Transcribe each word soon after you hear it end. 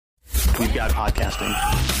we've got podcasting.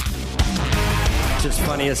 Just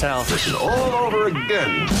funny as hell. Listen all over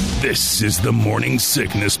again. This is the Morning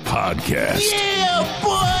Sickness Podcast. Yeah,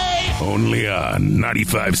 boy! Only on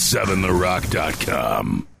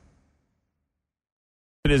 957therock.com.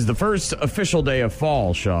 It is the first official day of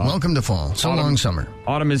fall, Shaw. Welcome to fall. So long summer.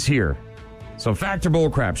 Autumn is here. So fact or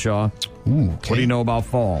bull crap, Shaw? Ooh, okay. What do you know about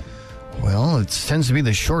fall? Well, it tends to be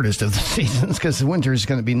the shortest of the seasons because the winter is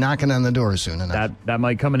going to be knocking on the door soon enough. That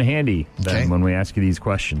might come in handy then when we ask you these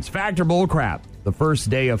questions. Fact or bull crap? The first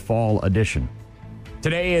day of fall edition.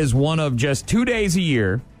 Today is one of just 2 days a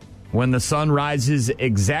year when the sun rises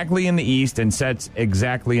exactly in the east and sets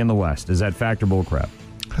exactly in the west. Is that fact or bull crap?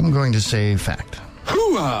 I'm going to say fact.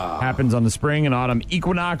 Happens on the spring and autumn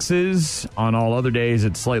equinoxes. On all other days,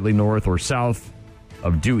 it's slightly north or south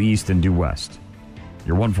of due east and due west.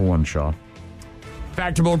 You're 1 for 1, Shaw.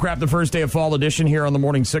 Fact or bull crap, the first day of fall edition here on the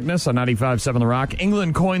Morning Sickness on 95.7 The Rock.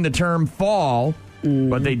 England coined the term fall,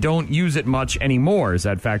 but they don't use it much anymore. Is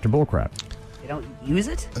that fact or bull crap? They don't use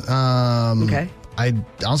it? Okay.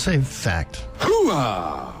 I'll say fact.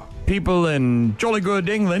 People in jolly good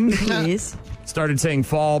England Please. started saying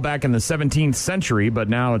fall back in the 17th century, but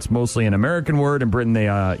now it's mostly an American word. In Britain,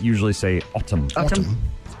 they usually say autumn. Autumn.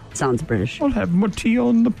 Sounds British. I'll have my tea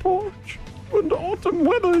on the porch when the autumn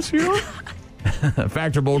weather's here.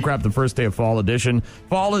 Fact or bull crap, the first day of fall edition.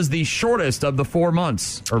 Fall is the shortest of the 4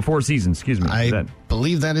 months, or 4 seasons, excuse me. I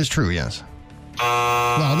believe that is true, yes.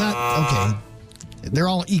 Well, okay. They're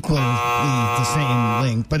all equally the same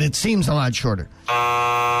length, but it seems a lot shorter.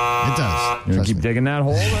 It does. You keep digging that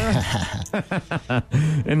hole there?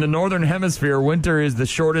 In the northern hemisphere, winter is the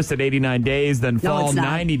shortest at 89 days, then fall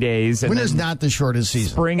 90 days. And winter's not the shortest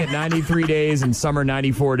season. Spring at 93 days and summer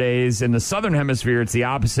 94 days. In the southern hemisphere, it's the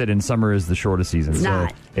opposite, and summer is the shortest season. It's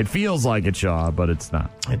not. It feels like it, Shaw, but it's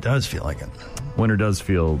not. It does feel like it. Winter does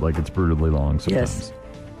feel like it's brutally long sometimes. Yes.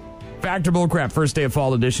 Fact or bull crap, first day of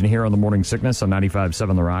fall edition here on the Morning Sickness on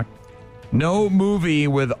 95.7 The Rock. No movie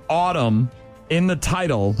with autumn in the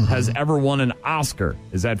title has ever won an Oscar.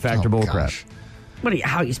 Is that fact or bull crap?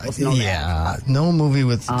 How are you supposed to know that? Yeah, no movie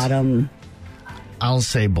with autumn. I'll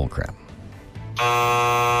say bull crap.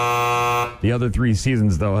 The other 3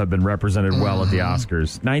 seasons, though, have been represented well at the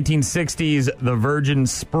Oscars. 1960's The Virgin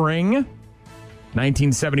Spring,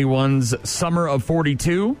 1971's Summer of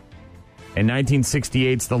 42, and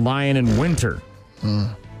 1968's The Lion in Winter.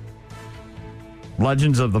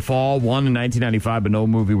 Legends of the Fall won in 1995, but no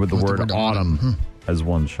movie with the word autumn has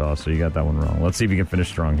won, Shaw, so you got that one wrong. Let's see if you can finish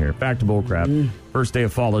strong here. Fact or bull crap. First day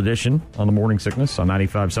of fall edition on the Morning Sickness on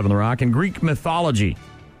 95.7 The Rock. In Greek mythology,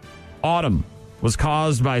 autumn was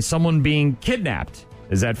caused by someone being kidnapped.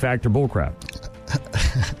 Is that fact or bull crap?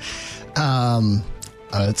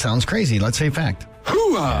 It sounds crazy. Let's say fact.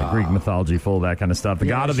 Yeah, Greek mythology full of that kind of stuff. The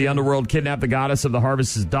god of the underworld kidnapped the goddess of the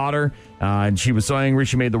harvest's daughter, and she was so angry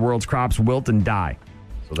she made the world's crops wilt and die.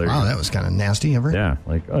 So there you go. That was kind of nasty of her. Yeah,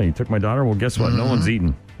 like, oh, you took my daughter? Well, guess what? No one's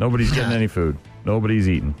eating. Nobody's getting any food. Nobody's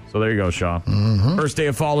eating. So there you go, Shaw. First day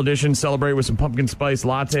of fall edition. Celebrate with some pumpkin spice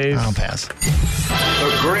lattes. I'll pass.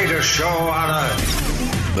 The greatest show on earth.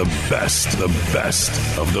 The best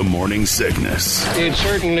of the Morning Sickness. It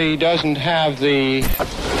certainly doesn't have the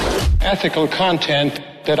ethical content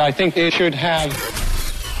that I think it should have.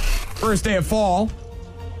 First day of fall.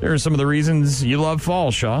 There are some of the reasons you love fall,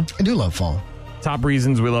 Shaw. I do love fall. Top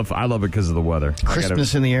reasons I love it because of the weather.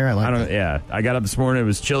 Crispness in the air. I like that. Yeah. I got up this morning. It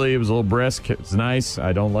was chilly. It was a little brisk. It was nice.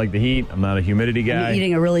 I don't like the heat. I'm not a humidity guy. I'm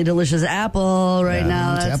eating a really delicious apple right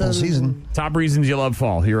now. It's apple season. Top reasons you love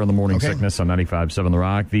fall here on the Morning Sickness on 95.7 The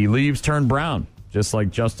Rock. The leaves turn brown, just like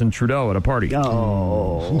Justin Trudeau at a party.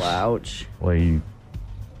 Oh, ouch. Well,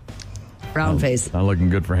 brown face. Not looking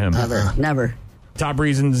good for him. Never. Top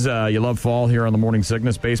reasons you love fall here on the Morning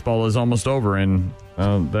Sickness. Baseball is almost over, and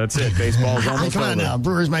that's it. Baseball is almost Come on over. now.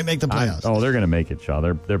 Brewers might make the playoffs. They're going to make it, Shaw.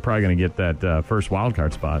 They're probably going to get that first wild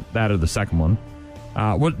card spot. That or the second one.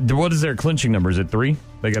 What is their clinching number? Is it 3?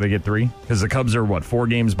 They got to get 3? Because the Cubs are, 4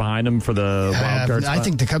 games behind them for the wild card spot? I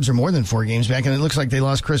think the Cubs are more than 4 games back, and it looks like they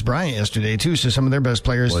lost Chris Bryant yesterday, too, so some of their best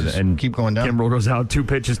players keep going down. Kimbrel goes out, 2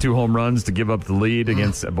 pitches, 2 home runs to give up the lead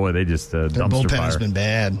against, they just their dumpster bullpen fire. has been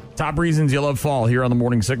bad. Top reasons you love fall here on the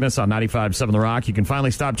Morning Sickness on 95.7 The Rock. You can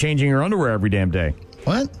finally stop changing your underwear every damn day.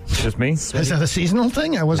 What? Just me? Is that a seasonal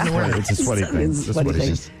thing? I wasn't aware. It's a sweaty thing. It's a sweaty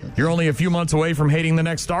thing. You're only a few months away from hating the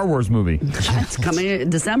next Star Wars movie. It's coming in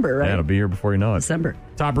December, right? Yeah, it'll be here before you know it. December.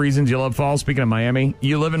 Top reasons you love fall. Speaking of Miami,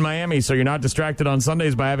 you live in Miami, so you're not distracted on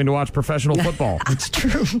Sundays by having to watch professional football. It's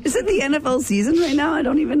true. Is it the NFL season right now? I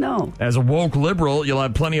don't even know. As a woke liberal, you'll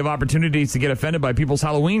have plenty of opportunities to get offended by people's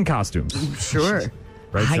Halloween costumes. Sure.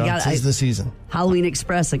 Right, I Sean? got Tis the season. Halloween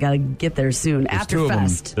Express. I got to get there soon. There's After two of them.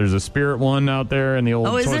 Fest. There's a Spirit one out there in the old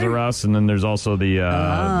Oh, is Toys there? R Us, and then there's also the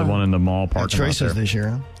one in the mall Got parking lot choices there. this year,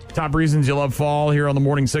 huh? Top reasons you love fall here on the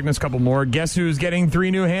Morning Sickness. Couple more. Guess who's getting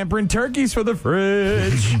 3 new Hamperin turkeys for the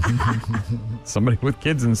fridge? Somebody with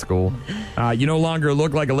kids in school. You no longer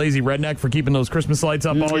look like a lazy redneck for keeping those Christmas lights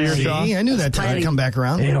up all year, See, Shaw. I knew that time planning. would come back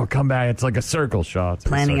around. It'll come back. It's like a circle, Shaw. It's like a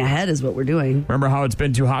Planning circle. ahead is what we're doing. Remember how it's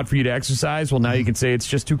been too hot for you to exercise? Well, now you can say it's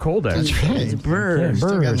just too cold to That's exercise. right. Brr. Still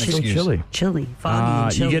got an It's so excuse. chilly. Chilly, foggy,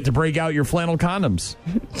 and chilly. You get to break out your flannel condoms.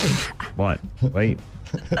 What? Wait.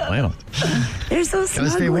 Flannel. They're so Gotta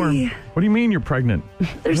stay snuggly. warm. What do you mean you're pregnant?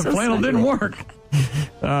 They're The so flannel snuggly. didn't work.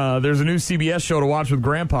 There's a new CBS show to watch with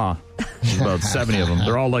Grandpa. There's about 70 of them.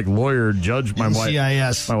 They're all like lawyer, judge. My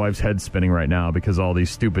CIS. wife's head's spinning right now because all these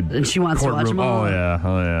stupid And she wants to watch courtroom. them all.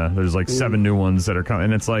 Oh yeah. There's like 7 new ones that are coming,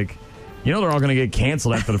 and it's like, they're all going to get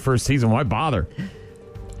canceled after the first season. Why bother?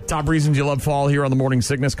 Top reasons you love fall here on the Morning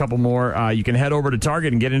Sickness. Couple more. You can head over to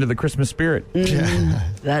Target and get into the Christmas spirit.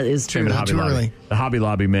 That is true. The Not Hobby too Lobby. early. The Hobby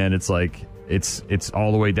Lobby, man, it's like it's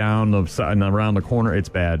all the way down the side and around the corner. It's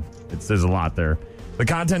bad. There's a lot there. The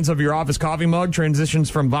contents of your office coffee mug transitions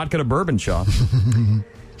from vodka to bourbon, Shaw.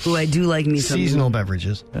 Ooh, I do like me some Seasonal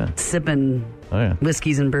beverages. sipping Oh yeah.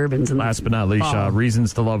 whiskeys and bourbons. And Last but not least, fall.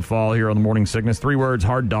 reasons to love fall here on the Morning Sickness. 3 words: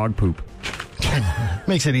 hard dog poop.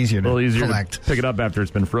 Makes it easier A to little easier collect. to pick it up after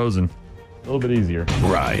it's been frozen. A little bit easier.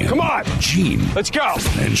 Ryan. Come on. Gene. Let's go.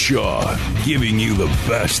 And Shaw giving you the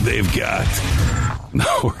best they've got.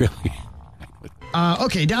 No, really.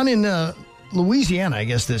 Okay, down in Louisiana, I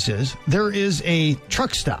guess this is, there is a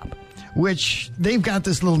truck stop, which they've got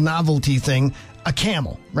this little novelty thing, a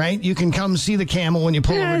camel, right? You can come see the camel when you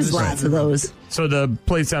pull over to There's the lots of those. So the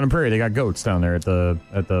place down in Prairie, they got goats down there at the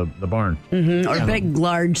barn. Or big,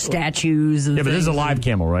 large statues. Of Yeah, but this is a things. live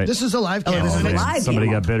camel, right? This is a live Oh, camel. this is a Somebody- live Somebody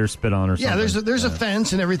camel. got bit or spit on or something. Yeah, there's a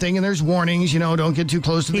fence and everything, and there's warnings, don't get too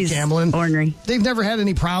close to the He's camel. And ornery. they've never had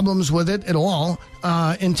any problems with it at all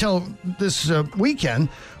until this weekend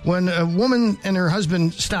when a woman and her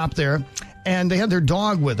husband stopped there. And they had their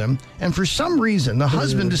dog with them. And for some reason, the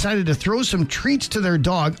husband decided to throw some treats to their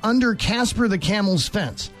dog under Casper the camel's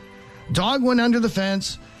fence. Dog went under the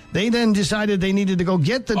fence. They then decided they needed to go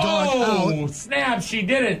get the dog out. snap! She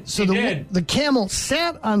did it. So the camel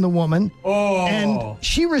sat on the woman, and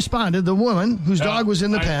she responded, the woman whose dog was in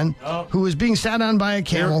the pen, who was being sat on by a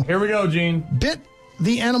camel, Here we go, Gene. bit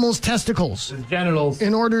the animal's testicles Genitals.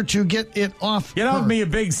 in order to get it off Get off her. me, you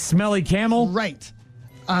big smelly camel. Right.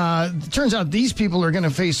 Turns out these people are going to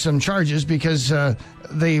face some charges because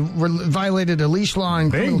they violated a leash law and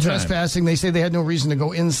criminal time. trespassing. They say they had no reason to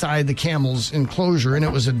go inside the camel's enclosure, and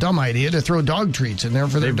it was a dumb idea to throw dog treats in there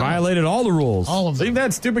for They their dog. violated all the rules. All of them. Leave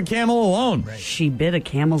that stupid camel alone. She bit a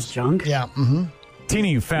camel's junk. Yeah. Mm-hmm. Tina,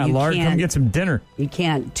 you fat You lard, come can't- get some dinner. You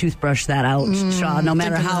can't toothbrush that out, Shaw, no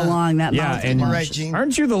matter thinking how that. long that Yeah, mouth and wash. Right, Gene.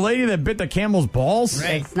 aren't you the lady that bit the camel's balls?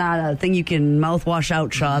 Right. It's not a thing you can mouthwash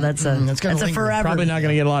out, Shaw. That's a That's gonna that's a linger. forever. Probably not going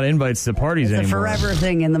to get a lot of invites to parties It's a anymore. forever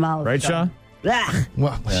thing in the mouth. Right, Shaw? Ah,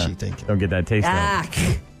 Well, what's she thinking? Don't get that taste out.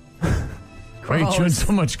 Why are you chewing gross.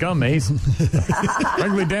 so much gum, Mace?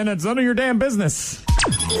 Frankly, Dan, that's none of your damn business.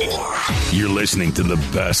 You're listening to the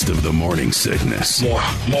best of the Morning Sickness.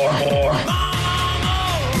 More.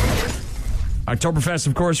 Oktoberfest,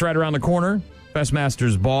 of course, right around the corner.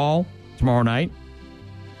 Festmasters Ball tomorrow night.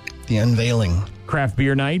 The unveiling. Craft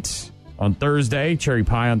beer night on Thursday. Cherry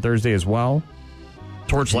pie on Thursday as well.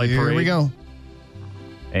 Torchlight Here parade. we go.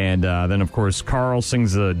 And then, of course, Carl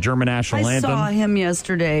sings the German national I anthem. saw him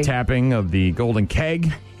yesterday. Tapping of the golden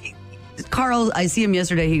keg. Carl, I see him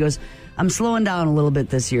yesterday. He goes, "I'm slowing down a little bit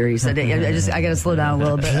this year." He said, "I got to slow down a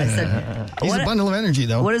little bit." I said, He's a bundle of energy,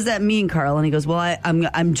 though. "What does that mean, Carl?" And he goes, "Well,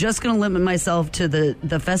 I'm just going to limit myself to the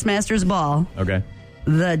Festmasters Ball, Okay.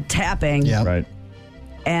 the tapping, Yeah. Right.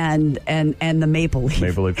 and the Maple Leaf."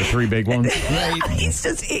 Maple Leaf, the 3 big ones.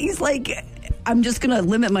 He's like, I'm just going to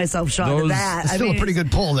limit myself, Sean, to Those- that. It's still a pretty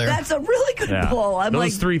good pull there. That's a really good Yeah. pull. I'm Those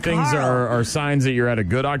like, 3 things Carl. are signs that you're at a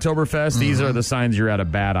good Oktoberfest. These are the signs you're at a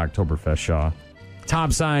bad Oktoberfest, Shaw.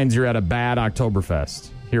 Top signs you're at a bad Oktoberfest.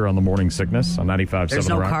 Here on the Morning Sickness on 95.7 There's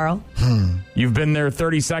The no Rock. Carl. You've been there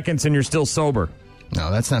 30 seconds and you're still sober.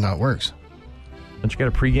 No, that's not how it works. Don't you get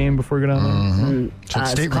a pregame before you go down there? That's what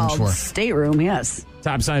It's stateroom's called for. Stateroom, yes.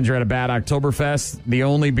 Top signs you're at a bad Oktoberfest. The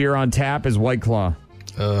only beer on tap is White Claw.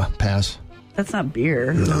 Pass. That's not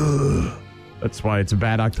beer. That's why it's a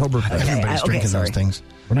bad Oktoberfest. Everybody's okay, drinking sorry. those things.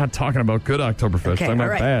 We're not talking about good Oktoberfest. Okay, I'm not all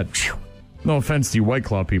right. bad. Phew. No offense to you White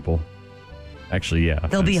Claw people. Actually, yeah.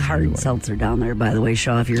 There'll be offense to hard you. seltzer down there, by the way,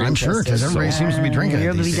 Shaw, if you're I'm interested. sure, because everybody seems to be drinking it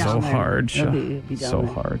You'll be these days. down So there. hard, You'll Shaw. be down So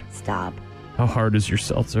there. hard. Stop. How hard is your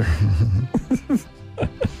seltzer?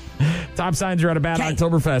 Top signs are at a bad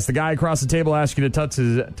Oktoberfest. The guy across the table asks you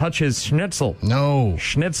to touch his schnitzel. No.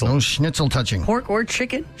 Schnitzel. No schnitzel touching. Pork or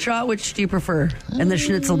chicken? Shaw, which do you prefer in the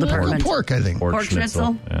schnitzel department? Pork, I think. Pork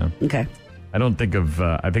schnitzel? Yeah. Okay. I don't think of,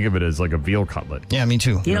 I think of it as like a veal cutlet. Yeah, me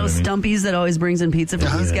too. You know Stumpy's that always brings in pizza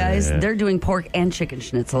for these guys? yeah. They're doing pork and chicken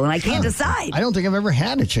schnitzel, and I can't decide. I don't think I've ever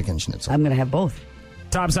had a chicken schnitzel. I'm going to have both.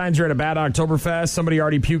 Top signs are at a bad Oktoberfest. Somebody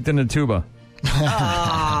already puked in a tuba.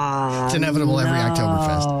 It's inevitable every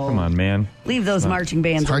Oktoberfest. Come on, man. Leave those marching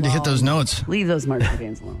bands It's hard alone. to hit those notes. Leave those marching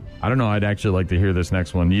bands alone. I don't know. I'd actually like to hear this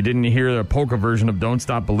next one. You didn't hear the polka version of Don't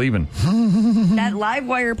Stop Believin'. That live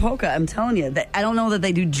wire polka, I'm telling you, that I don't know that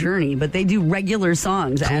they do Journey, but they do regular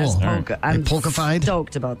songs as polka. Right. I'm They polka-fied?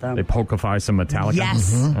 stoked about them. They polka-fy some Metallica.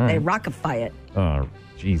 Yes, Mm-hmm. they rockify it. Oh,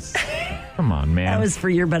 jeez. Come on, man. That was for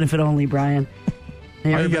your benefit only, Brian.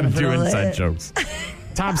 All you got to do only. inside jokes.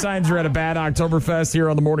 Top signs are at a bad Oktoberfest here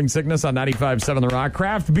on the Morning Sickness on 95.7 The Rock.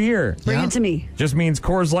 Craft beer Bring it to me. just means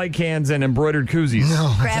Coors Light cans and embroidered koozies.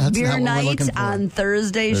 No, Craft that's beer not what we're night looking for. on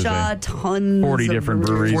Thursday, Shaw. Tons 40 of different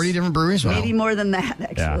breweries. 40 different breweries? Wow. Maybe more than that, Yeah.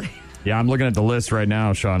 actually. Yeah, I'm looking at the list right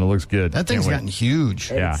now, Sean. It looks good. That thing's Can't wait. gotten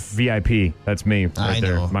huge. Yeah, VIP. That's me right I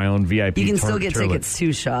there. know. My own VIP. You can still toilet. get tickets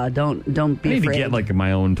too, Shaw. Don't I be need afraid. to get like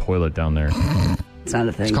my own toilet down there. It's not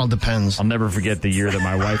a thing. It's called Depends. I'll never forget the year that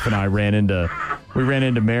my wife and I ran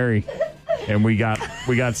into Mary, and we got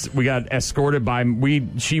escorted by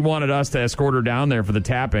she wanted us to escort her down there for the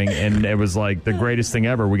tapping, and it was like the greatest thing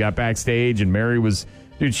ever. We got backstage, and Mary was,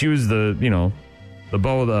 dude, she was the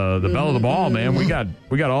belle of the ball, man. We got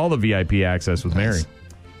all the VIP access with Mary.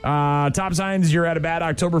 Top signs you're at a bad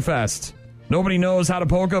Oktoberfest. Nobody knows how to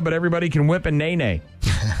polka, but everybody can whip and nay-nay.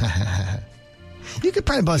 You could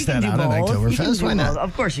probably bust You that can out do at both. You can Oktoberfest. do Why both. not?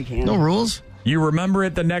 Of course you can. No rules? You remember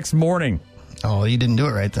it the next morning. Oh, you didn't do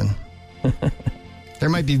it right then. There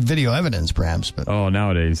might be video evidence, perhaps, but Oh,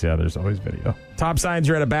 nowadays, yeah, there's always video. Top signs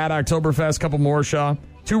you're at a bad Oktoberfest. Couple more, Shaw.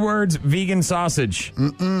 2 words, vegan sausage.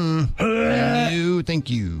 thank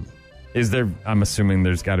you. Is there, I'm assuming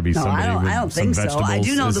there's got to be somebody I with don't some think so. vegetables. I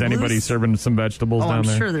do know is the anybody Blues- serving some vegetables Oh, down I'm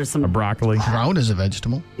there? sure there's some- A broccoli. Kraut is a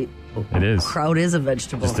vegetable. It is. Kraut is a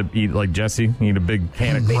vegetable. Just to eat like Jesse, eat a big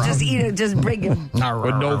can of They kraut. just eat it, just bring it. With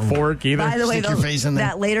no fork either. By the way, Stick your face in there.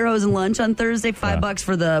 that Lederhosen lunch on Thursday, $5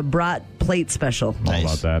 for the brat plate special. All Nice.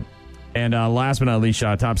 about that. And last but not least,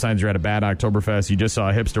 Shaw, top signs are at a bad Oktoberfest. You just saw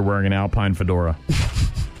a hipster wearing an Alpine fedora.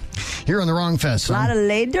 You're on the wrong fest, A lot son. of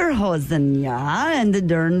Lederhosen, yeah, and the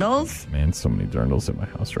dirndls. Man, so many dirndls at my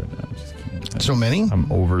house right now. I just can't. So many?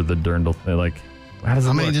 I'm over the dirndl. They're like, how does it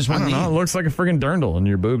How many look? does I one don't know. need? It looks like a friggin' dirndl, and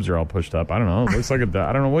your boobs are all pushed up. I don't know. It looks like a.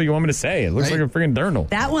 I don't know what you want me to say. It looks Right. like a friggin' dirndl.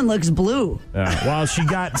 That one looks blue. Well, she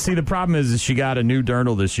got. See, the problem is she got a new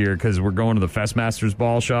dirndl this year because we're going to the Festmasters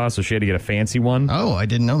Ball, Shaw. So she had to get a fancy one. Oh, I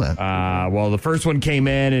didn't know that. Well, the first one came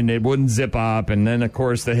in and it wouldn't zip up, and then of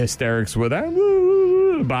course the hysterics with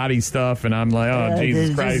body stuff, and I'm like, oh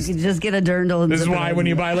Jesus Christ. Just get a dirndl. And This is zip it why in. when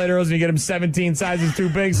you buy Lederhosen, you get them 17 sizes too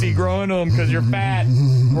big, so you grow into them because you're fat.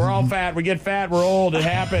 We're all fat. We get fat. We're old. It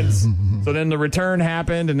happens. So then the return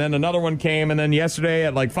happened, and then another one came, and then yesterday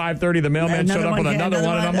at like 5:30, the mailman Another showed up one with came, another another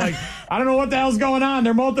one, and I'm one. like, I don't know what the hell's going on.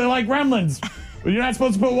 They're like gremlins. You're not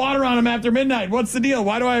supposed to put water on them after midnight. What's the deal?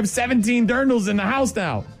 Why do I have 17 dirndls in the house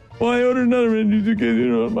now? Well, I ordered another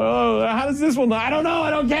one. How does this one? I don't know.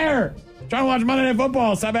 I don't care. Trying to watch Monday Night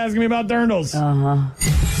Football. Stop asking me about dirndls.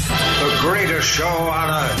 The greatest show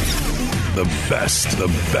on earth. The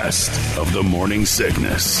best of the morning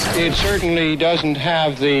sickness. It certainly doesn't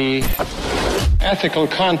have the ethical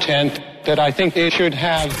content that I think it should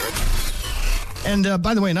have. And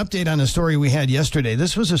by the way, an update on a story we had yesterday.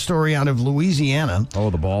 This was a story out of Louisiana. Oh,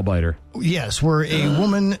 the ball biter. Yes, where a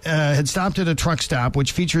woman had stopped at a truck stop,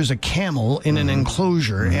 which features a camel in an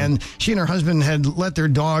enclosure, and she and her husband had let their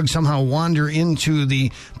dog somehow wander into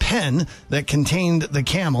the pen that contained the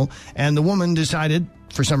camel, and the woman decided,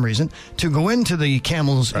 for some reason, to go into the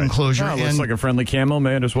camel's enclosure Oh, looks and like a friendly camel.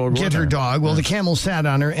 May as well go get in her there. dog. Well, the camel sat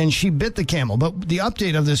on her, and she bit the camel. But the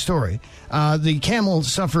update of this story, the camel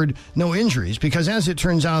suffered no injuries because, as it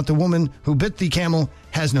turns out, the woman who bit the camel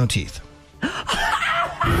has no teeth.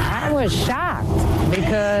 I was shocked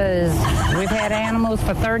because we've had animals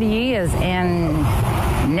for 30 years and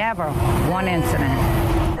never one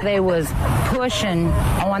incident. They was pushing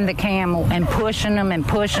on the camel and pushing them,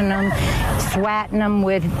 swatting them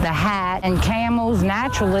with the hat. And camels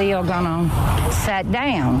naturally are gonna sit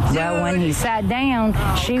down. Well, when he sat down,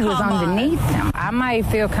 she was underneath him. I might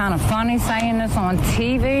feel kind of funny saying this on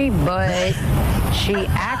TV, but She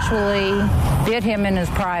actually bit him in his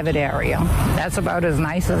private area. That's about as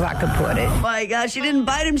nice as I could put it. My gosh, she didn't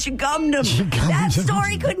bite him, she gummed him. That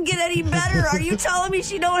story couldn't get any better. Are you telling me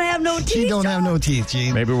she don't have no teeth? She don't have no teeth,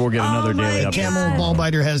 Gene. Maybe we'll get another daily update. Camel ball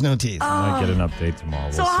biter has no teeth. I might get an update tomorrow.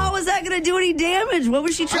 We'll So see. how was that going to do any damage? What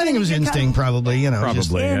was she trying I think to it was get instinct, probably. You know,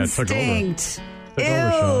 Probably, yeah, it took over. Instinct. Took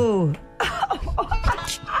over, Ew.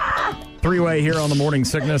 Three-way here on the Morning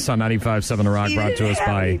Sickness on 95.7 The Rock, She brought to didn't us have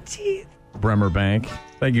by any teeth. Bremer Bank.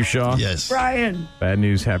 Thank you, Shaw. Yes. Brian. Bad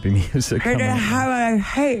news, happy music. Her coming to up. have a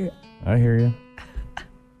hair. I hear you.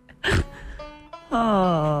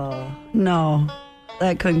 Oh, no.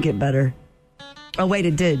 That couldn't get better. Oh, wait,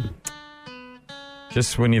 it did.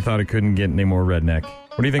 Just when you thought it couldn't get any more redneck.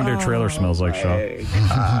 What do you think their trailer smells like, Shaw?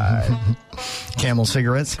 Camel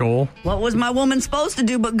cigarettes. Skull? What was my woman supposed to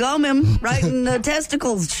do but gum him right in the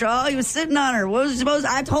testicles, Shaw? He was sitting on her. What was she supposed?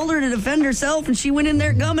 I told her to defend herself, and she went in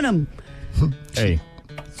there gumming him. Hey,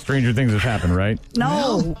 stranger things have happened, right?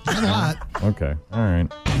 No. Not a lot. Okay, all right.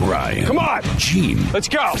 Ryan. Come on. Gene. Let's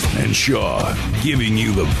go. And Shaw giving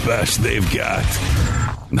you the best they've got.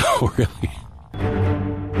 No, really.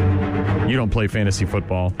 You don't play fantasy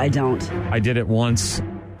football. I don't. I did it once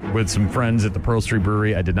with some friends at the Pearl Street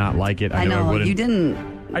Brewery. I did not like it. I knew I know. wouldn't. You didn't.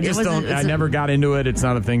 I It just wasn't- don't. I it's a- never got into it. It's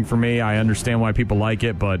not a thing for me. I understand why people like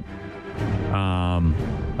it, but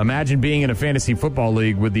imagine being in a fantasy football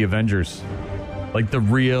league with the Avengers, like the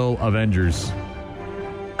real Avengers.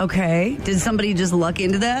 Okay. Did somebody just luck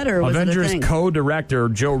into that, or was it a Avengers thing? co-director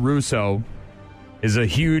Joe Russo is a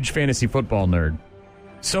huge fantasy football nerd.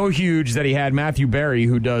 So huge that he had Matthew Berry,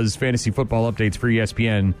 who does fantasy football updates for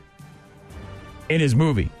ESPN, in his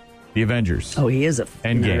movie, The Avengers. Oh, he is a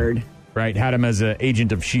Endgame, nerd. right? Had him as an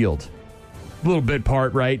agent of S.H.I.E.L.D. A little bit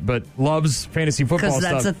part, right? But loves fantasy football Because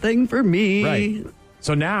stuff. that's a thing for me. Right.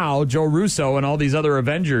 So now Joe Russo and all these other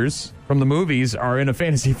Avengers from the movies are in a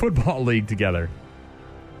fantasy football league together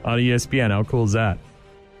on ESPN. How cool is that?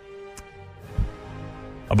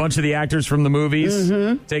 A bunch of the actors from the movies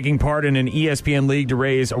taking part in an ESPN league to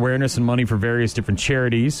raise awareness and money for various different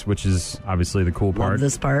charities, which is obviously the cool part. Love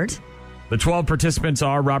this part. The 12 participants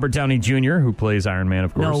are Robert Downey Jr., who plays Iron Man,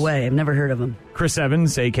 of course. No way. I've never heard of him. Chris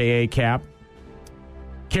Evans, a.k.a. Cap.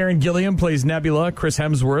 Karen Gilliam plays Nebula. Chris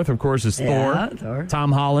Hemsworth, of course, is Yeah, Thor. Thor.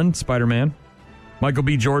 Tom Holland, Spider-Man. Michael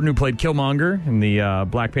B. Jordan, who played Killmonger in the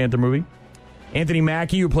Black Panther movie. Anthony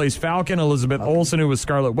Mackie, who plays Falcon. Elizabeth Olsen, who was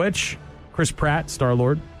Scarlet Witch. Chris Pratt,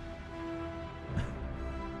 Star-Lord.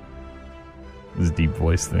 This deep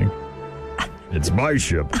voice thing. It's my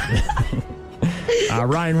ship.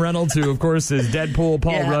 Ryan Reynolds, who, of course, is Deadpool.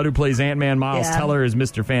 Paul Yeah. Rudd, who plays Ant-Man. Miles Yeah. Teller is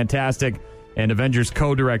Mr. Fantastic. And Avengers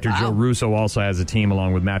co-director Joe Russo also has a team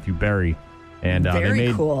along with Matthew Berry. And Very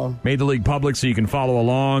they cool. made the league public so you can follow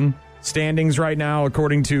along. Standings right now,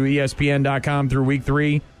 according to ESPN.com through week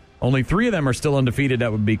 3. Only 3 of them are still undefeated.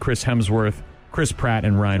 That would be Chris Hemsworth, Chris Pratt,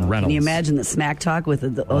 and Ryan Reynolds. Can you imagine the smack talk with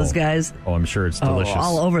those guys? Oh, I'm sure it's delicious. Oh,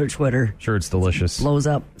 all over Twitter. Sure it's delicious. Blows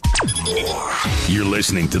up. You're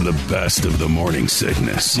listening to the best of the Morning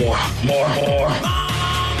Sickness. More.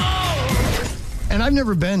 And I've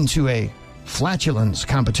never been to a flatulence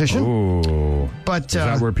competition, Ooh. but Is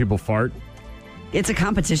that where people fart? It's a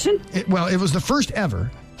competition? it was the first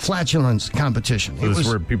ever flatulence competition. So It this was,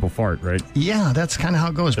 is where people fart, right? yeah, that's kind of how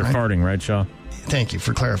it goes, They're Brian. farting, right, Shaw? Thank you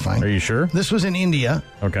for clarifying. Are you sure? This was in India.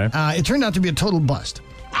 Okay. It turned out to be a total bust.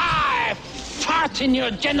 I fart in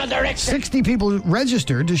your general direction. 60 people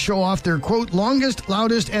registered to show off their, quote, longest,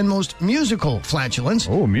 loudest, and most musical flatulence.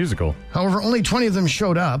 Oh, musical. However, only 20 of them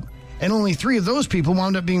showed up, and only 3 of those people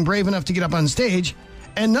wound up being brave enough to get up on stage,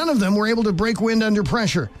 and none of them were able to break wind under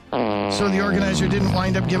pressure. So the organizer didn't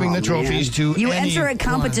wind up giving the trophies to You anyone. enter a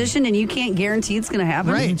competition and you can't guarantee it's going to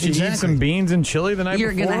happen? Right. Did you eat Exactly. some beans and chili the night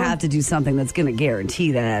You're before? going to have to do something that's going to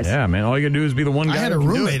guarantee that. Yeah, man. All you got to do is be the one guy I had who a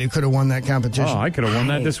can do roommate it. who could have won that competition. Oh, I could have won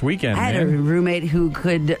that this weekend, I had a man. roommate who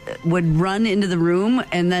would run into the room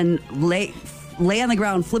and then lay on the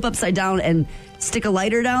ground, flip upside down, and stick a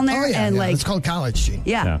lighter down there. Oh, yeah, and yeah. like, It's called college, Gene.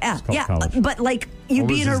 Yeah, yeah, it's called yeah. college. But like, you'd What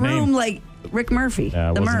be was in a his room name? like Rick Murphy. Yeah,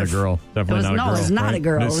 it the wasn't Murph. a girl. Definitely it was, not a girl. No, it was not right? a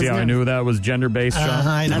girl. It See was how I not- knew that was gender-based, Shaw?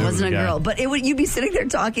 I know. That It wasn't a guy. girl, but you'd be sitting there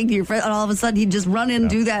talking to your friend, and all of a sudden he'd just run in,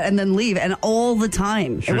 do that, and then leave, and all the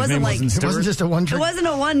time. Sure it his wasn't name like wasn't It wasn't just a one it trick. wasn't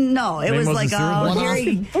a one. No, it Name was wasn't like Stuart?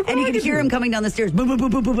 One-off? and you could hear him coming down the stairs. Boom, boom, boom,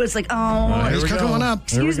 boom, boom. It's like, oh, Here He's we cooking go. one up.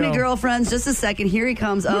 Here we excuse me, go. girlfriends, just a second. Here he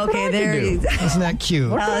comes. Look what Okay, I there can he do. Isn't that cute?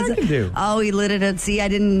 What I can do? Oh, he lit it. See, I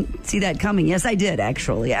didn't see that coming. Yes, I did,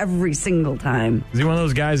 actually. Every single time. Is he one of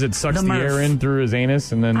those guys that sucks The the Murph. air in through his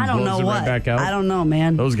anus and then I don't blows know it what. right back out? I don't know,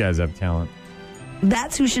 man. Those guys have talent.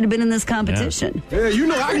 That's who should have been in this competition. Yeah, you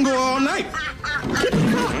know I can go all night.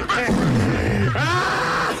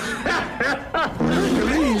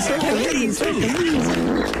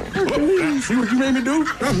 Hercules. See what you made me do?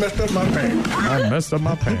 I messed up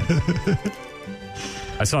my pants.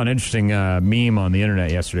 I saw an interesting meme on the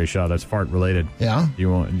internet yesterday, Shaw. That's fart related. Yeah?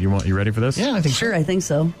 You ready for this? Yeah, I think Sure, I think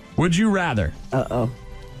so. Would you rather? Uh-oh.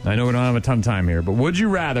 I know we don't have a ton of time here, but would you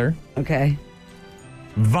rather Okay.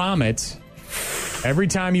 vomit every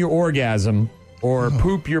time you orgasm or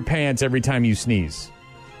poop your pants every time you sneeze?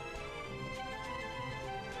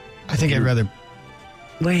 I think I'd rather.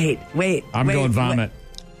 Wait. I'm going vomit.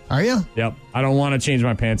 Are you? Yep. I don't want to change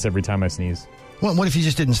my pants every time I sneeze. What if you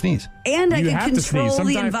just didn't sneeze? And I You can have to sneeze. control the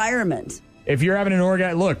Sometime- environment. If you're having an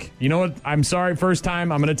orgasm, look, you know what? I'm sorry, first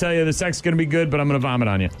time. I'm going to tell you the sex is going to be good, but I'm going to vomit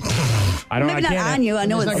on you. Maybe I not can't. on you. I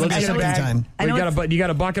know It's it's not gonna be I know second it's- time. I know it's- You got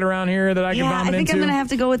a bucket around here that I can Yeah, vomit I think into? I'm going to have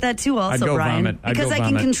to go with that too also, I'd go Brian. vomit. I'd Because go I can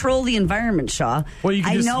vomit. control the environment, Shaw. Well, you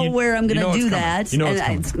can I just- know you- where I'm you going know to it's do coming. that. You know it's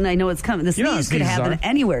and coming. I know it's coming. The You know how sneeze could sneezes happen are.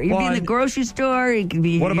 anywhere. You could be in the Well, grocery store. You could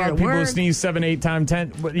be What here about at people who work. sneeze 7, 8 times,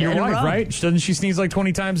 10? Your In a wife, row. right? Doesn't she sneeze like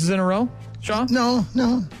 20 times in a row, Shaw? No.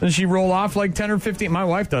 Doesn't she roll off like 10 or 15? My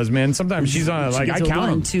wife does, man. Sometimes she's on, She like, I gets a count 1,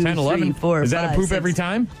 them. 2, 10, 11. 3, 4, Is that a 5, poop 6. every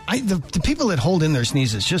time? The people that hold in their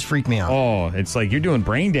sneezes just freak me out. Oh, it's like you're doing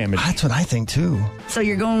brain damage. That's what I think too. So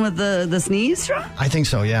you're going with the sneeze, Shaw? I think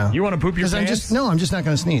so. Yeah. You want to poop your 'Cause I'm pants? just I'm just not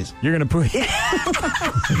going to sneeze. You're going to poop.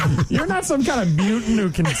 You're not some kind of mutant who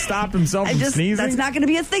can stop himself from sneezing. That's not going to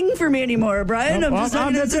be a thing for me anymore, Brian. Nope. I'm just Well,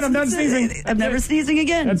 not gonna- that's it. I'm done sneezing. I'm never sneezing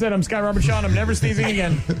again. That's it. I'm Sky Robert Shaw, and I'm never sneezing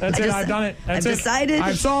again. That's it. I've done it. That's I've it. decided.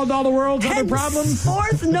 I've solved all the world's other problems.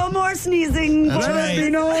 Fourth, no more sneezing. That's Let right. it be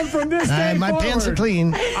known from this day My pants are forward,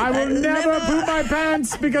 clean. I will never poop my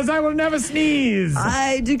pants because I will never sneeze.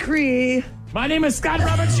 I decree. My name is Scott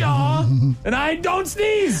Robert Shaw, and I don't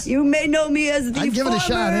sneeze. You may know me as the I'd give it a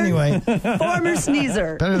shot anyway. former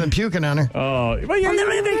sneezer. Better than puking on her. Oh, well, Well,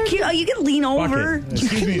 then you can lean over.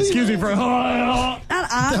 Excuse me for. Not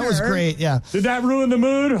on That was her. great. Yeah. Did that ruin the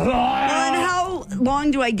mood? Well, and how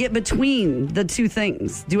long do I get between the two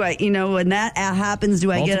things? Do I, when that happens,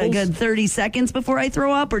 do I get a Multiples? good 30 seconns before I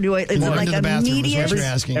throw up, or do I? Is it Or like into the bathroom is what immediate? you're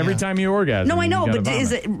asking. Every yeah. time you orgasm. No, I know, you but gotta is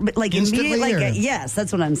vomit. it like Instantly, immediate? Like or- yes,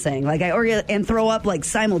 that's what I'm saying. Like I orgasm and throw up like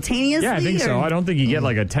simultaneously. Yeah, I think so. or- I don't think you get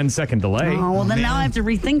like a 10-second delay. Oh well, then now I have to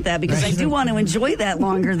rethink that because I do want to enjoy that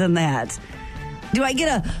longer than that. Do I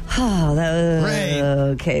get a Right.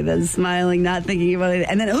 okay? Then smiling, not thinking about it,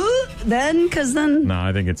 and then because then No,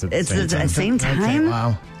 I think it's at the it's same at the time. same Okay, time.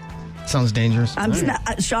 wow. Sounds dangerous. I'm just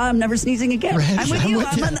not, Shaw. I'm never sneezing again. Right, I'm with I'm you.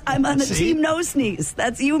 with you. I'm on the See? team no sneeze.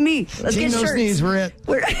 That's you and me. Let's Team get no shirts. sneeze. We're it.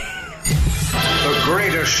 We're The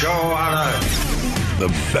greatest show on earth. The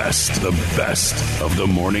best of the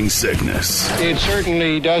morning sickness. It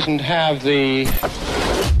certainly doesn't have the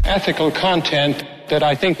ethical content that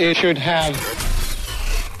I think it should have.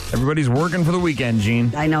 Everybody's working for the weekend,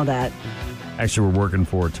 Gene. I know that. Actually, we're working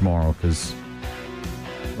for tomorrow because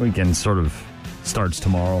weekend sort of starts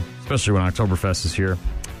tomorrow, especially when Oktoberfest is here.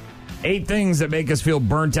 8 things that make us feel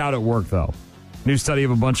burnt out at work, though. New study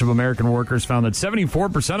of a bunch of American workers found that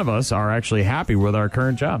 74% of us are actually happy with our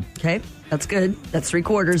current job. Okay, that's good. That's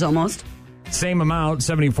 3/4 almost. Same amount,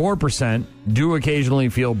 74%, do occasionally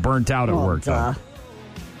feel burnt out at work, duh. though.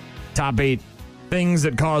 Top 8 things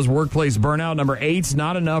that cause workplace burnout. Number 8,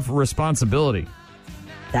 not enough responsibility.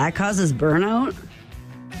 That causes burnout.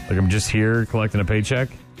 Like I'm just here collecting a paycheck.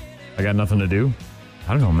 I got nothing to do.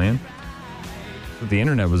 I don't know, man. That's what the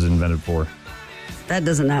internet was invented for. That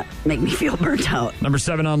does not make me feel burnt out. Number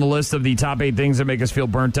 7 on the list of the top 8 things that make us feel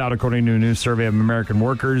burnt out, according to a new survey of American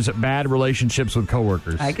workers, bad relationships with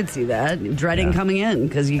coworkers. I could see that. Dreading coming in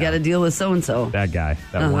because you got to deal with so-and-so. That guy.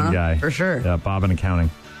 That one guy. For sure. Yeah, Bob in accounting.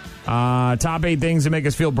 Top 8 things that make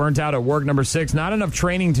us feel burnt out at work. Number 6, not enough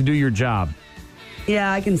training to do your job.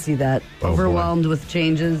 Yeah, I can see that. Oh, boy. Overwhelmed with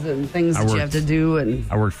changes and things that you have to do. And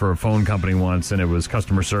I worked for a phone company once, and it was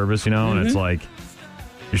customer service, and it's like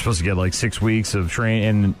you're supposed to get like 6 weeks of training,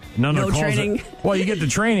 and none of No the calls training. well, you get the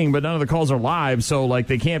training, but none of the calls are live, so like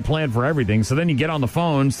they can't plan for everything. So then you get on the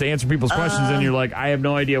phones to answer people's questions, and you're like, I have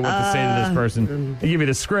no idea what to say to this person. They give you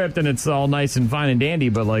the script, and it's all nice and fine and dandy,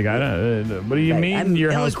 but like, I don't. What do you Right, mean I'm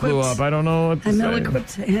your house blew ill-equipped. up? I don't know what to I'm say. ill-equipped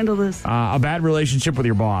to handle this. A bad relationship with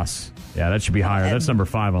your boss. Yeah, that should be higher. That's number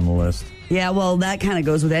 5 on the list. Yeah, well, that kind of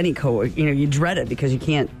goes with any coworker. You dread it because you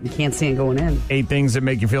can't stand going in. 8 things that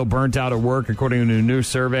make you feel burnt out at work, according to a new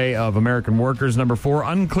survey of American workers. Number 4,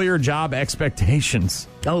 unclear job expectations.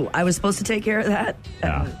 Oh, I was supposed to take care of that?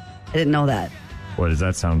 Yeah. I didn't know that. Boy, does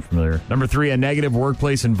that sound familiar. Number 3, a negative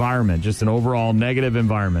workplace environment. Just an overall negative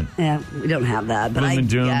environment. Yeah, we don't have that. But Gloom and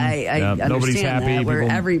doom. I Yep, understand nobody's happy. that, where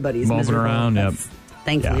People everybody's moping miserable. around. Yep. That's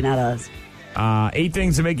thankfully Yeah. not us. 8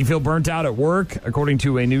 things that make you feel burnt out at work, according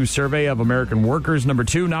to a new survey of American workers. Number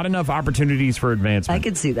 2, not enough opportunities for advancement. I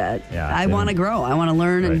could see that. Yeah, I want to grow. I want to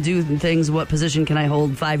learn and do things. What position can I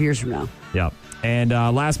hold 5 years from now? Yep. And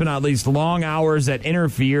last but not least, long hours that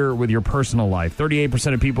interfere with your personal life.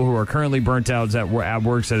 38% of people who are currently burnt out at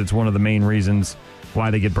work said it's one of the main reasons why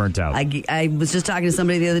they get burnt out. I was just talking to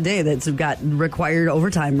somebody the other day that's got required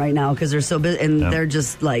overtime right now because they're so busy, and they're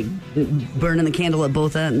just like burning the candle at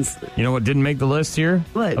both ends. You know what didn't make the list here?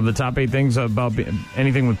 What? Of the top 8 things about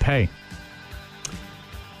anything with pay.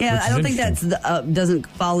 Yeah, Which I is don't think that's doesn't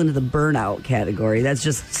fall into the burnout category. That's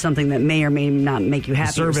just something that may or may not make you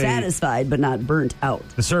happy or satisfied, but not burnt out.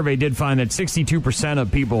 The survey did find that 62% of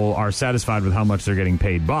people are satisfied with how much they're getting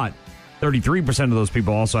paid, but 33% of those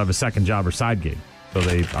people also have a second job or side gig. So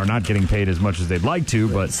they are not getting paid as much as they'd like to,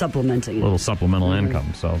 but supplementing a little supplemental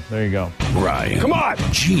income. So there you go. Ryan. Come on.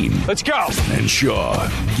 Gene. Let's go. And Shaw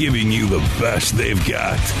giving you the best they've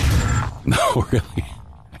got. No, really.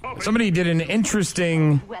 Somebody did an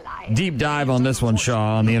interesting deep dive on this one,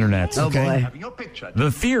 Shaw, on the internet. Oh, boy.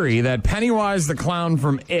 The theory that Pennywise the Clown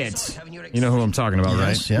from It, you know who I'm talking about,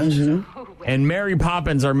 right? Yes. Mm-hmm. And Mary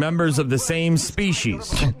Poppins are members of the same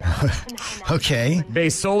species. Okay.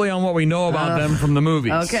 Based solely on what we know about them from the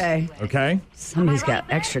movies. Okay. Okay? Somebody's got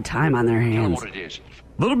extra time on their hands.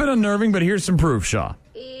 A little bit unnerving, but here's some proof, Shaw.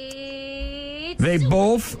 They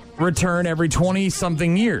both return every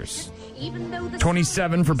 20-something years.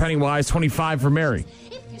 27 for Pennywise, 25 for Mary.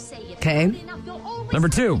 Okay. Number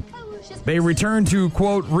 2, they return to,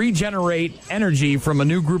 quote, regenerate energy from a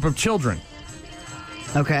new group of children.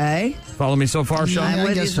 Okay. Follow me so far, Sean? Yeah,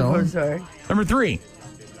 I guess so. Sorry. Number 3,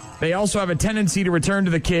 they also have a tendency to return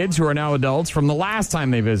to the kids who are now adults from the last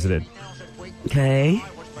time they visited. Okay.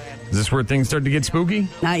 Is this where things start to get spooky?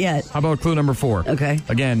 Not yet. How about clue number 4? Okay.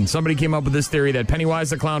 Again, somebody came up with this theory that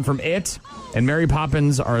Pennywise the Clown from It and Mary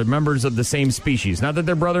Poppins are members of the same species. Not that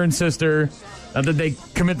they're brother and sister, not that they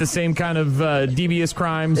commit the same kind of devious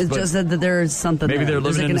crimes. It's but just that there's something maybe there. they're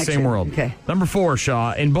living in the same world. Okay. Number 4,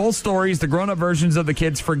 Shaw. In both stories, the grown-up versions of the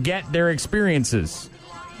kids forget their experiences.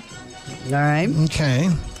 All right. Okay.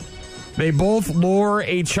 They both lure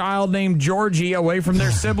a child named Georgie away from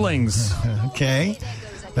their siblings. Okay.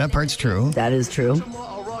 That part's true. That is true.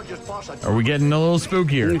 Are we getting a little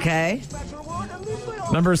spookier? Okay.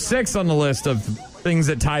 Number 6 on the list of things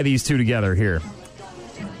that tie these two together here.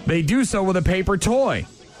 They do so with a paper toy.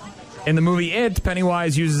 In the movie It,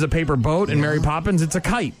 Pennywise uses a paper boat, and Mary Poppins, it's a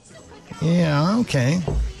kite. Yeah, okay.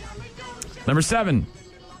 Number 7,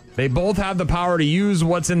 they both have the power to use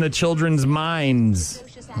what's in the children's minds.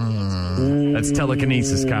 That's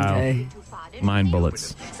telekinesis, Kyle. Okay. Mind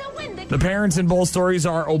bullets. The parents in both stories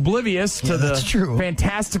are oblivious to the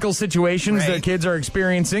fantastical situations that kids are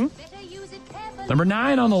experiencing. Number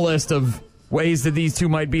 9 on the list of ways that these two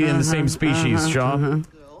might be in the same species, Shaw.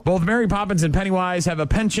 Both Mary Poppins and Pennywise have a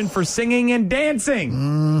penchant for singing and dancing.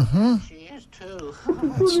 Mm-hmm.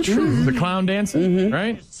 That's true. The clown dancing,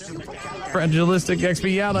 right? Fragilistic,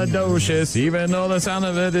 expialidocious, even though the sound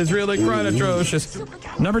of it is really quite atrocious.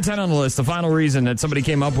 Number 10 on the list, the final reason that somebody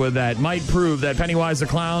came up with that might prove that Pennywise the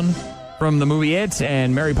Clown from the movie It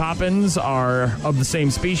and Mary Poppins are of the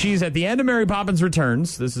same species. At the end of Mary Poppins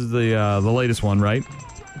Returns, this is the latest one, right?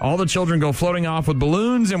 All the children go floating off with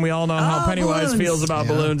balloons, and we all know how Pennywise feels about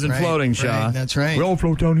balloons and floating, Shaw. Right, that's right. We all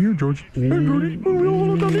float down here, George. Hey, Georgie. We all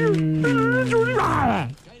float down here. Georgie. Ah!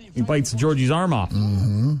 He bites Georgie's arm off.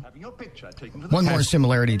 Mm-hmm. One more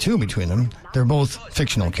similarity, too, between them. They're both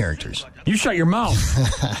fictional characters. You shut your mouth.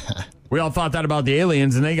 We all thought that about the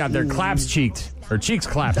aliens, and they got their claps cheeked. Or cheeks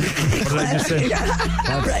clapped. What did I just say?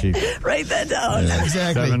 Claps cheeked. Write that down. Yeah,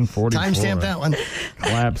 exactly. 744. Timestamp that one.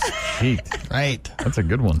 Claps cheeked. Right. That's a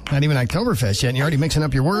good one. Not even Oktoberfest yet, and you're already mixing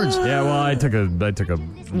up your words. Yeah, well, I took a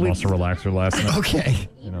muscle relaxer last night. Okay.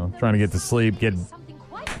 You know, trying to get to sleep, get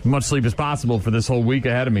as much sleep as possible for this whole week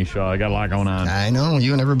ahead of me, Shaw. I got a lot going on. I know,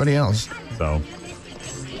 you and everybody else. So,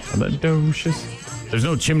 there's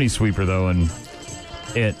no chimney sweeper, though, in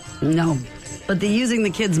It. No. But the using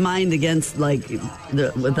the kid's mind against,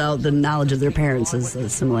 without the knowledge of their parents is a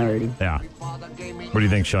similarity. Yeah. What do you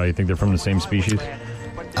think, Shaw? You think they're from the same species?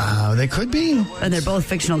 They could be. And they're both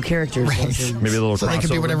fictional characters. Right. Maybe a little so crossover. they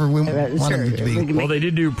could be whatever we want them to be. Well, they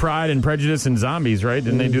did do Pride and Prejudice and Zombies, right?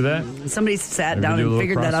 Didn't they do that? Somebody sat Maybe down do a and little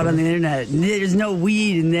figured that out on the internet. There's no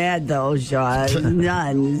weed in that, though, Sean.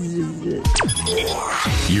 None.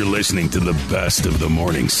 You're listening to the best of the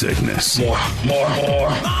morning sickness. More.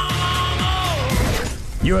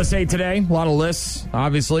 USA Today, a lot of lists,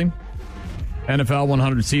 obviously. NFL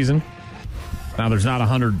 100 season. Now, there's not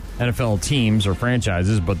 100 NFL teams or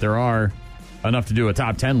franchises, but there are enough to do a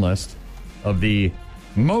top 10 list. of the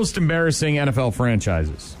most embarrassing NFL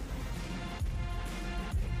franchises.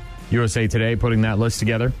 USA Today putting that list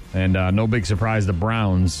together, and no big surprise, the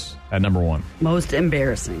Browns at number 1. Most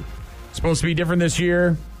embarrassing. Supposed to be different this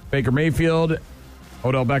year. Baker Mayfield,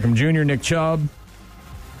 Odell Beckham Jr., Nick Chubb.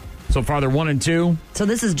 So far, they're 1-2. So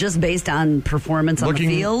this is just based on performance on the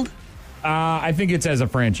field? I think it's as a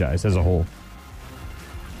franchise, as a whole.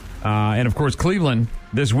 And, of course, Cleveland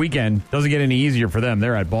this weekend doesn't get any easier for them.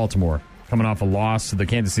 They're at Baltimore, coming off a loss to the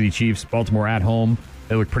Kansas City Chiefs. Baltimore at home.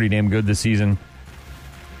 They look pretty damn good this season.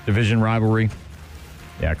 Division rivalry.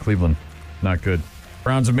 Yeah, Cleveland, not good.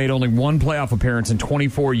 Browns have made only one playoff appearance in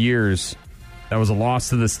 24 years. That was a loss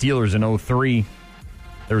to the Steelers in 2003.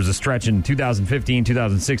 There was a stretch in 2015,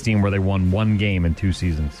 2016 where they won one game in 2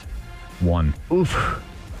 seasons. One. Oof.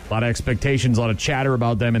 A lot of expectations, a lot of chatter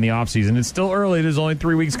about them in the offseason. It's still early. There's only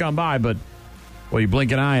 3 weeks gone by, but, well, you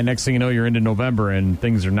blink an eye, and next thing you know, you're into November, and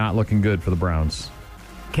things are not looking good for the Browns.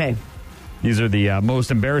 Okay. These are the most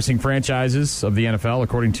embarrassing franchises of the NFL,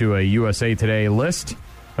 according to a USA Today list.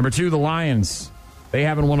 Number 2, the Lions. They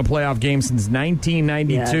haven't won a playoff game since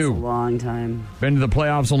 1992. Yeah, that's a long time. Been to the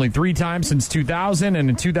playoffs only 3 times since 2000, and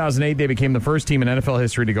in 2008, they became the first team in NFL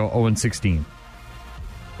history to go 0-16.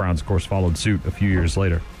 Browns, of course, followed suit a few years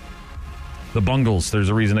later. The Bungles. There's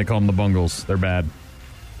a reason they call them the Bungles. They're bad.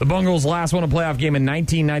 The Bungles last won a playoff game in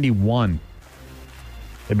 1991.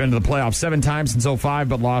 They've been to the playoffs 7 times since 2005,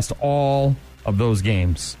 but lost all of those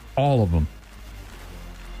games. All of them.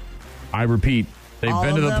 I repeat, they've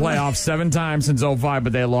been to the playoffs 7 times since 2005,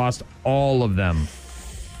 but they lost all of them.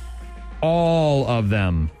 All of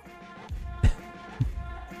them.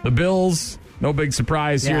 The Bills, no big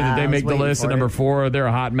surprise here that they make the list at number 4. They're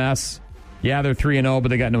a hot mess. Yeah, they're 3-0, but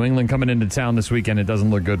they got New England coming into town this weekend. It doesn't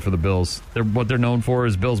look good for the Bills. What they're known for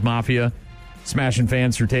is Bills Mafia. Smashing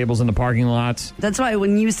fans through tables in the parking lots. That's why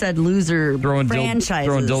when you said loser franchises,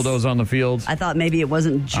 throwing dildos on the field, I thought maybe it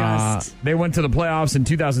wasn't just. They went to the playoffs in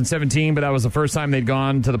 2017, but that was the first time they'd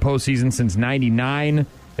gone to the postseason since '99.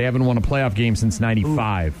 They haven't won a playoff game since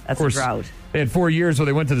 '95. That's a drought. They had 4 years where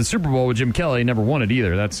they went to the Super Bowl with Jim Kelly. Never won it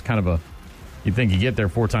either. That's kind of you'd think you get there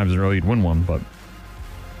 4 times in a row, you'd win one, but.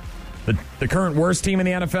 The current worst team in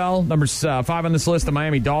the NFL, number 5 on this list, the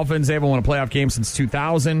Miami Dolphins. They haven't won a playoff game since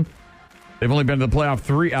 2000. They've only been to the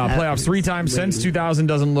playoffs 3 times since 2000.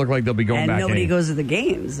 Doesn't look like they'll be going back. And nobody goes to the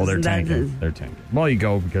games. Well, they're tanking. They're tanking. Well, you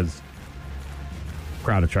go because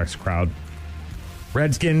crowd attracts crowd.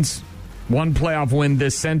 Redskins, 1 playoff win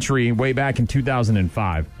this century, way back in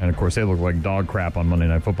 2005. And, of course, they look like dog crap on Monday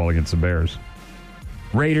Night Football against the Bears.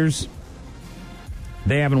 Raiders,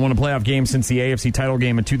 they haven't won a playoff game since the AFC title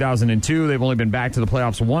game in 2002. They've only been back to the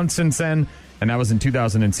playoffs once since then, and that was in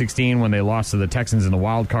 2016 when they lost to the Texans in the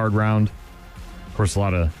wild card round. Of course, a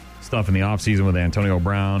lot of stuff in the offseason with Antonio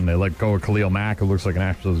Brown. They let go of Khalil Mack, who looks like an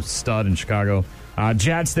absolute stud in Chicago.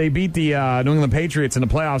 Jets, they beat the New England Patriots in the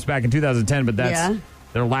playoffs back in 2010, but that's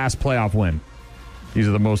their last playoff win. These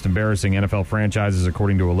are the most embarrassing NFL franchises,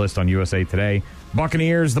 according to a list on USA Today.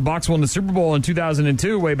 Buccaneers, the Bucs won the Super Bowl in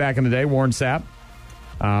 2002, way back in the day, Warren Sapp.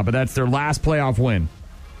 But that's their last playoff win.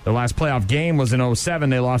 Their last playoff game was in 2007.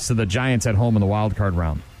 They lost to the Giants at home in the wild card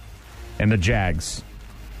round. And the Jags.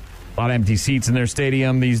 A lot of empty seats in their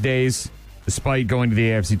stadium these days. Despite going to the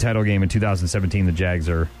AFC title game in 2017, the Jags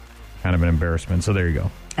are kind of an embarrassment. So there you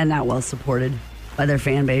go. And not well supported by their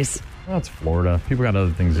fan base. Well, it's Florida. People got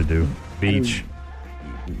other things to do. Beach.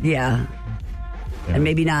 Yeah. And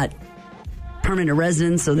maybe not permanent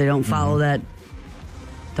residents, so they don't follow that.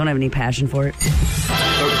 Don't have any passion for it.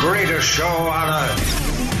 The greatest show on earth.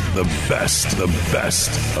 The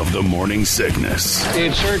best of the morning sickness.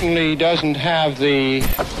 It certainly doesn't have the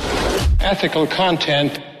ethical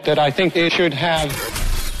content that I think it should have.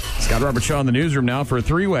 Scott Robert Shaw in the newsroom now for a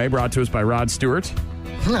 3-way brought to us by Rod Stewart.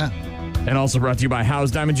 And also brought to you by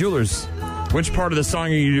House Diamond Jewelers. Which part of the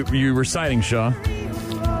song are you reciting, Shaw?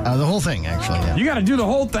 The whole thing, actually, yeah. You got to do the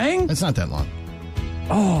whole thing? It's not that long.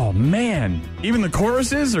 Oh, man. Even the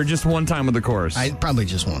choruses or just one time with the chorus? Probably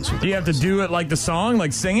just once. Do you have to do it like the song,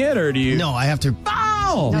 like sing it, or do you? No, I have to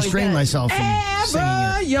restrain myself from singing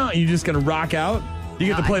it. Yeah, you just going to rock out? You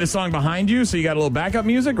get to play the song behind you, so you got a little backup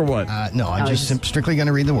music, or what? No, I'm just strictly going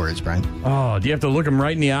to read the words, Brian. Oh, do you have to look them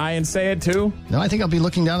right in the eye and say it, too? No, I think I'll be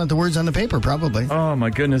looking down at the words on the paper, probably. Oh, my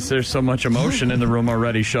goodness, there's so much emotion in the room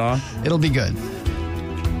already, Shaw. It'll be good.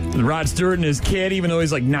 Rod Stewart and his kid, even though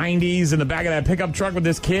he's like 90s, in the back of that pickup truck with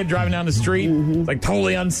this kid driving down the street. It's like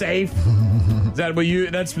totally unsafe. Is that what you?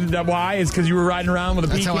 That's that why? Is because you were riding around with a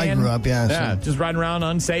That's pecan? how I grew up, yeah, Yeah, so- just riding around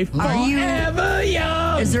unsafe. Are you- Forever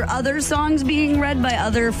young? Is there other songs being read by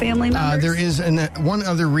other family members? There is one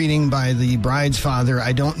other reading by the bride's father.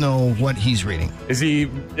 I don't know what he's reading. Is he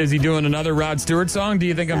doing another Rod Stewart song? Do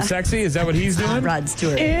you think I'm sexy? Is that what he's doing? Rod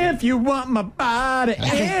Stewart. If you want my body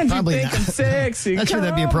think and you probably think not. I'm sexy, Not sure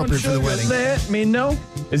that'd be come on, appropriate for the sugar, wedding. Let me know.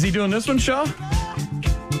 Is he doing this one, Shaw? Be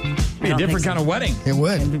a don't different think so. kind of wedding. It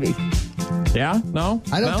would. Yeah? No?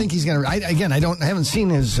 I don't No? think he's going to. I haven't seen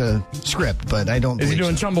his script, but I don't Is he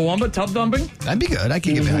believe doing so. Chumbawamba, tub dumping? That'd be good. I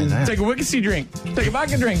could get behind that. Take a Wikisey drink. Take a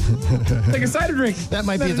vodka drink. Take a cider drink. That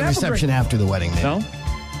might be Then at the an apple reception drink. after the wedding, maybe. No?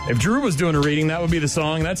 If Drew was doing a reading, that would be the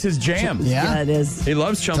song. That's his jam. Yeah? Yeah, it is. He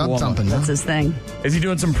loves Tub Chumbawamba. thumping. That's Huh? his thing. Is he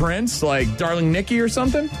doing some Prince, like Darling Nikki or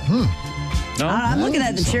something? No? I'm looking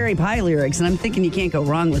at the cherry pie lyrics, and I'm thinking you can't go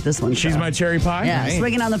wrong with this one. She's Shaw. my cherry pie? Yeah, Right.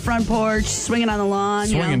 swinging on the front porch, swinging on the lawn.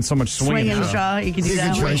 Swinging, so much swinging, Swinging, huh? Shaw. You can do Be a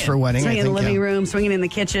that good one. choice for a wedding, I Swinging in the think, living yeah. room, swinging in the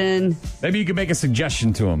kitchen. Maybe you could make a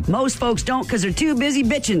suggestion to him. Most folks don't because they're too busy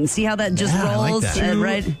bitching. See how that just Yeah, I like rolls that.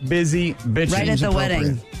 right Busy bitching. at the appropriate.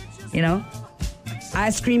 wedding. You know, I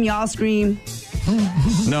scream, y'all scream.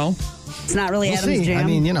 No? It's not really We'll Adam's see. jam. I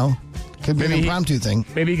mean, could be Maybe an he- impromptu thing.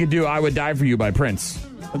 Maybe you could do I Would Die For You by Prince.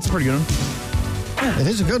 That's a pretty good one. It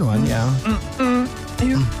is a good one, yeah.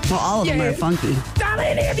 well, all of them are funky.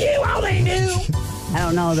 Darling, if you only knew. I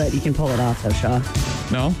don't know that you can pull it off though, Shaw.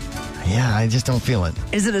 No? Yeah, I just don't feel it.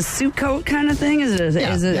 Is it a suit coat kind of thing? Is it?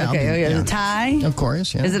 Yeah, Is it yeah, okay? Is yeah. it a tie? Of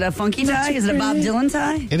course, yeah. Is it a funky tie? Is it a Bob Dylan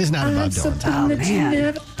tie? It is not a Bob Dylan tie. Oh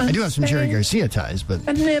man, I do have some Jerry Garcia ties, but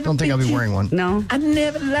don't think I'll be wearing one. no. I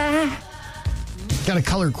never lie. Got to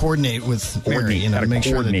color coordinate with Mary, Coordinate. Gotta make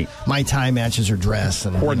coordinate. sure that my tie matches her dress.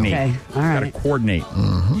 And Coordinate. Okay, all right. Gotta coordinate.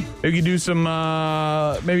 Maybe you could do some.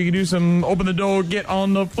 Maybe you could do some. Open the door, get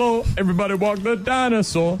on the floor. Everybody walk the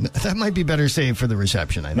dinosaur. That might be better saved for the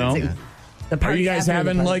reception, I think. No? The Are party you guys after the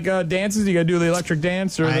having party. like dances? You gotta do the electric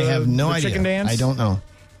dance or I the, have no the idea. chicken dance? I don't know.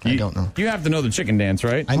 I don't know. You have to know the chicken dance,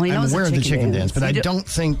 right? I'm, Well, he I'm knows the aware of the chicken chicken dance. dance, but You I do- don't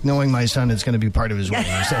think knowing my son is going to be part of his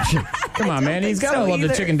wedding reception. Come on, man. He's think gotta so love the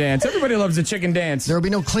either. chicken dance. Everybody loves the chicken dance. There will be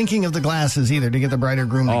no clinking of the glasses either to get the bride or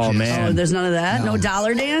groom to Oh, kiss. man. Oh, there's none of that. No,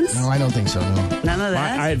 dollar dance. No, I don't think so. No. None of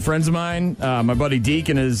that. I had friends of mine, my buddy Deke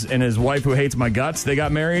and his wife who hates my guts. They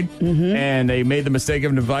got married, and they made the mistake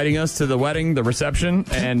of inviting us to the wedding, the reception.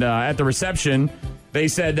 And at the reception, they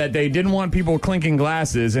said that they didn't want people clinking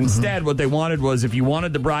glasses. Instead, what they wanted was if you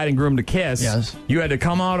wanted the bride and groom to kiss, Yes. you had to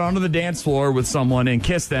come out onto the dance floor with someone and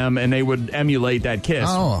kiss them, and they would emulate that kiss.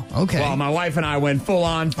 Oh, okay. Well, my wife and I went full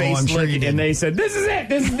on face I'm sure you lick, did. and they said, "This is it.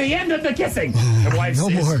 This is the end of the kissing." The wife's, No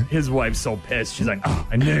more. His wife's so pissed. She's like, "Oh,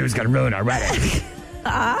 I knew he was going to ruin our wedding."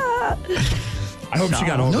 I hope she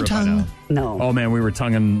got over No it by tongue. now. no. Oh man, we were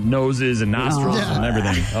tonguing noses and nostrils Yeah. and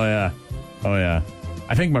everything. Oh yeah, oh yeah.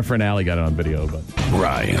 I think my friend Allie got it on video, but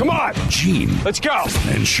Ryan. Come on. Gene. Let's go.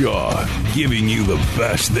 And Shaw giving you the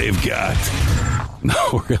best they've got.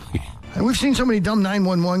 No, really. And we've seen so many dumb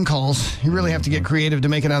 911 calls. You really have to get creative to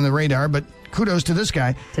make it on the radar, but kudos to this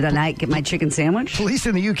guy. Did I not get my chicken sandwich? Police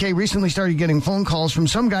in the UK recently started getting phone calls from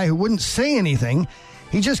some guy who wouldn't say anything.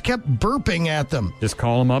 He just kept burping at them. just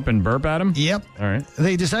call him up and burp at him. Yep. All right.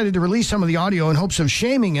 They decided to release some of the audio in hopes of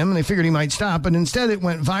shaming him, and they figured he might stop. But instead, it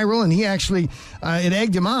went viral, and he actually, it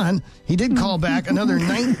egged him on. He did call back another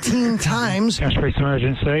 19 times. Cash police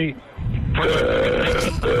emergency.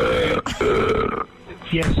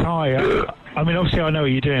 Yes, hi. I mean, obviously, I know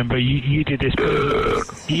what you're doing, but you did this.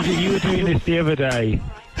 You were doing this the other day.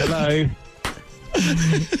 Hello.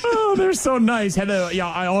 Oh, they're so nice. Hello. Yeah,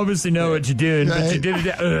 I obviously know what you're doing, but you Right. did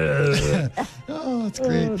it. Oh, that's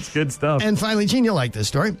great. It's good stuff. And finally, Gene, you'll like this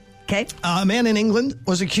story. Okay. A man in England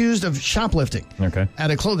was accused of shoplifting Okay. at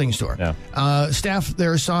a clothing store. Yeah. Staff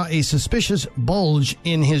there saw a suspicious bulge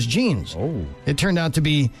in his jeans. Oh. It turned out to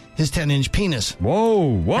be his 10-inch penis.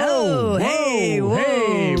 Whoa, whoa, Oh, whoa, hey, whoa,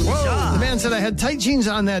 hey, whoa. The man said, I had tight jeans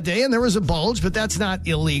on that day and there was a bulge, but that's not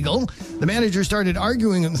illegal. The manager started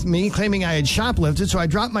arguing with me, claiming I had shoplifted, so I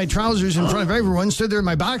dropped my trousers in front of everyone, stood there in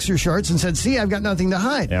my boxer shorts, and said, see, I've got nothing to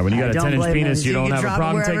hide. Yeah, when you got a Don't 10-inch blame penis, him. you You don't can have a drop it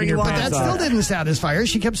problem wherever taking you your want. But pants that off. still didn't satisfy her.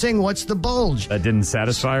 She kept saying, what's the bulge? That didn't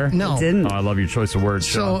satisfy her? No. Didn't. Oh, I love your choice of words,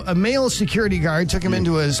 So Sean. a male security guard took him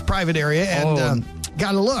into his private area and Oh.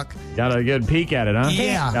 got a look. Got a good peek at it, huh?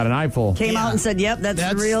 Yeah. Got an eyeful. Came out and said, "Yep, that's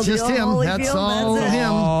That's the real just deal." him. Holyfield, That's all it.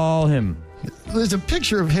 him. All him. There's a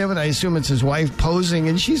picture of him, and I assume it's his wife posing,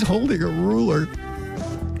 and she's holding a ruler.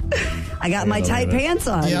 I got my tight pants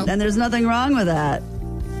on, Yep. and there's nothing wrong with that.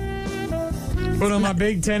 Put on my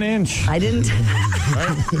big 10-inch. I didn't.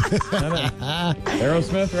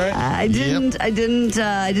 Aerosmith, right? I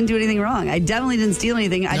didn't do anything wrong. I definitely didn't steal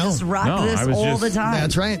anything. I just rock this all the time.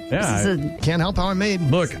 That's right. Yeah. Can't help how I'm made.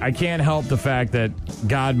 Look, I can't help the fact that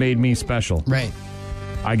God made me special. Right.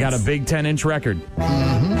 I got a big 10-inch record.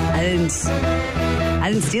 Mm-hmm. I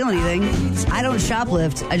didn't steal anything. I don't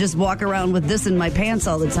shoplift. I just walk around with this in my pants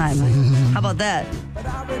all the time. How about that?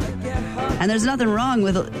 And there's nothing wrong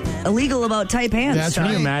with illegal about tight pants. That's Can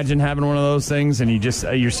you imagine having one of those things and you just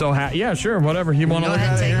you're so happy? Yeah, sure, whatever. You want to look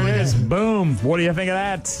at it? Here it is. Boom. What do you think of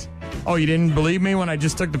that? Oh, you didn't believe me when I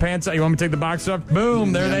just took the pants out? You want me to take the box off?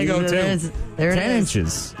 Boom. There they go, too. There 10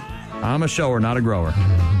 inches. I'm a shower, not a grower.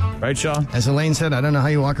 Right, Shaw? As Elaine said, I don't know how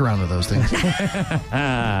you walk around with those things.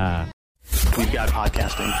 We've got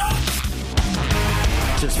podcasting.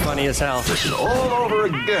 Just funny as hell. Listen all over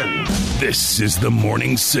again. This is the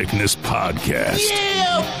Morning Sickness Podcast.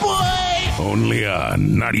 Yeah, boy! Only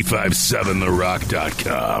on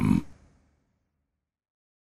 957therock.com.